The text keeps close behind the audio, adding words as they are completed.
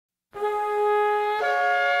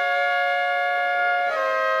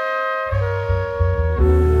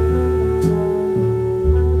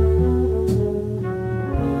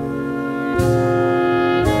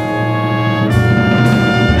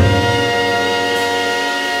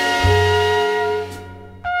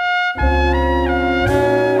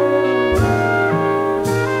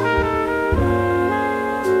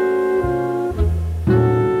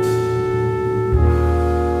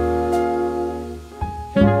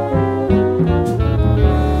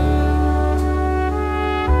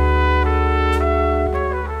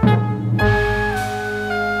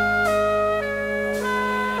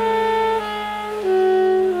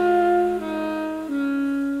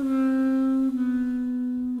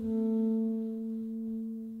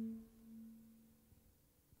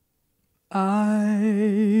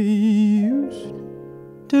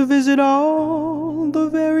visit all the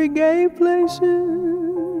very gay places,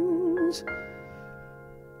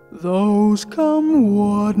 those come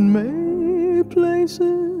what may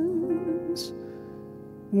places,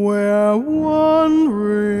 where one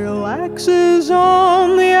relaxes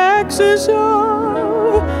on the axis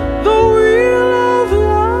of the wheel of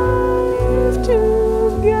life to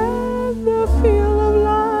get the feel of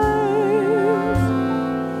life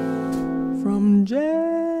from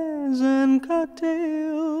jazz and cocktails.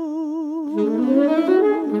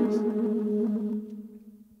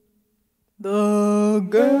 The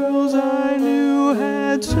girls I knew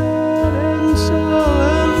had sad and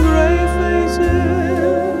sullen gray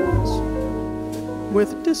faces with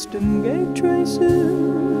distingué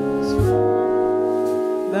traces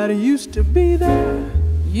that used to be there.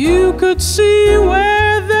 You could see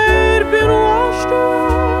where they'd been washed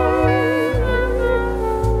away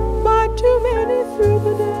by too many through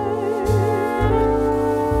the day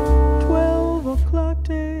 12 o'clock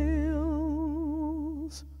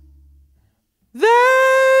tales.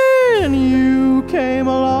 Then you came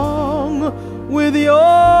along with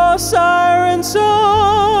your siren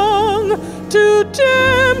song to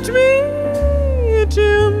tempt me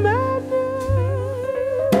to madness.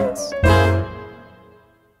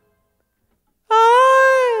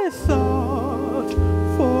 I thought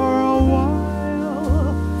for a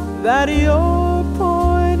while that your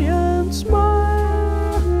poignant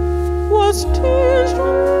smile was tinged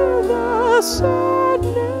with a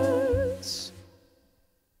sadness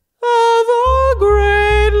of a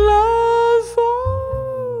great love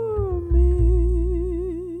for me.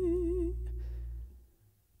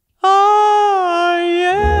 Ah,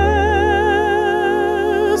 yes,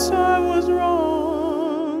 I was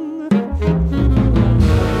wrong.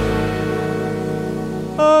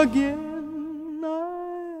 Again,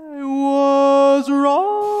 I was wrong.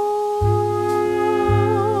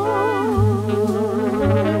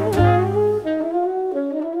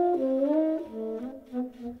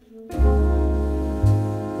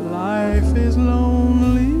 Life is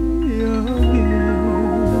lonely again,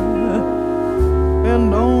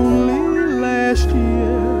 and only last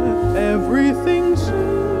year everything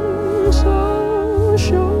seemed so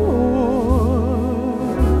sure.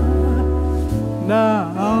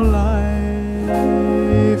 Now life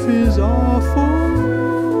is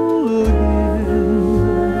awful again.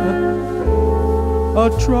 A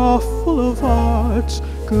troughful of hearts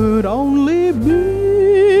could only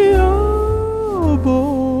be a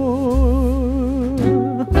bore.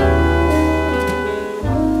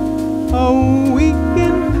 A week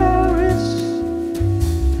in Paris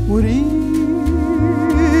would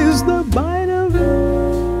ease the bite of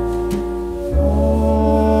it.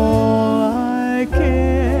 All I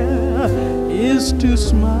care is to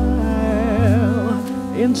smile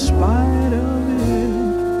in spite of it.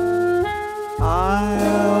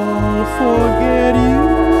 I'll forget you,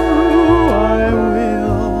 I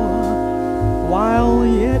will, while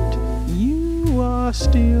yet you are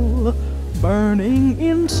still burning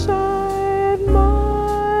inside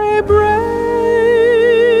my brain.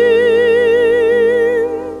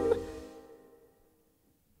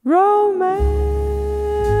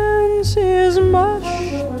 Romance is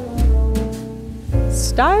mush,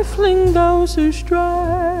 stifling those who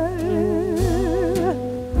strive.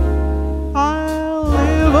 I'll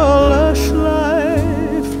live a lush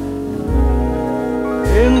life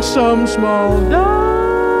in some small dive,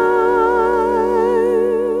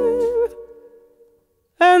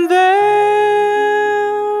 and there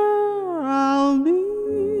I'll be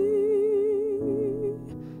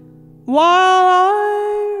while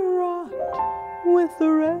I rot with the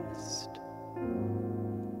rest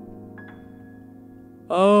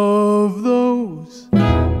of those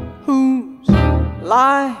whose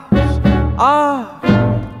lives are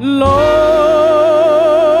lost.